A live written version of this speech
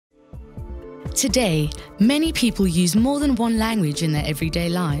Today, many people use more than one language in their everyday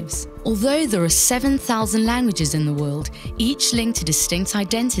lives. Although there are 7,000 languages in the world, each linked to distinct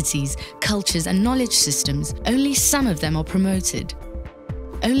identities, cultures, and knowledge systems, only some of them are promoted.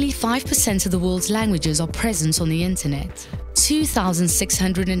 Only 5% of the world's languages are present on the internet.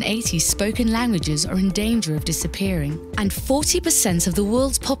 2,680 spoken languages are in danger of disappearing, and 40% of the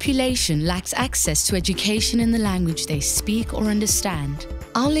world's population lacks access to education in the language they speak or understand.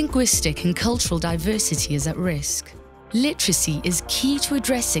 Our linguistic and cultural diversity is at risk. Literacy is key to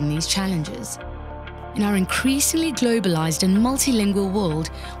addressing these challenges. In our increasingly globalized and multilingual world,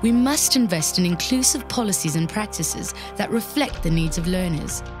 we must invest in inclusive policies and practices that reflect the needs of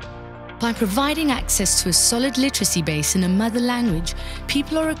learners. By providing access to a solid literacy base in a mother language,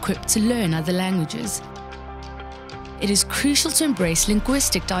 people are equipped to learn other languages. It is crucial to embrace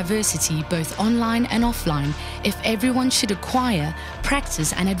linguistic diversity both online and offline if everyone should acquire,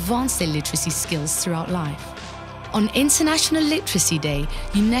 practice, and advance their literacy skills throughout life. On International Literacy Day,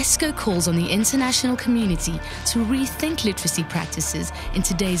 UNESCO calls on the international community to rethink literacy practices in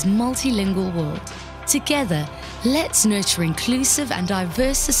today's multilingual world. Together, let's nurture inclusive and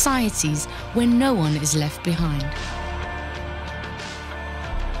diverse societies where no one is left behind.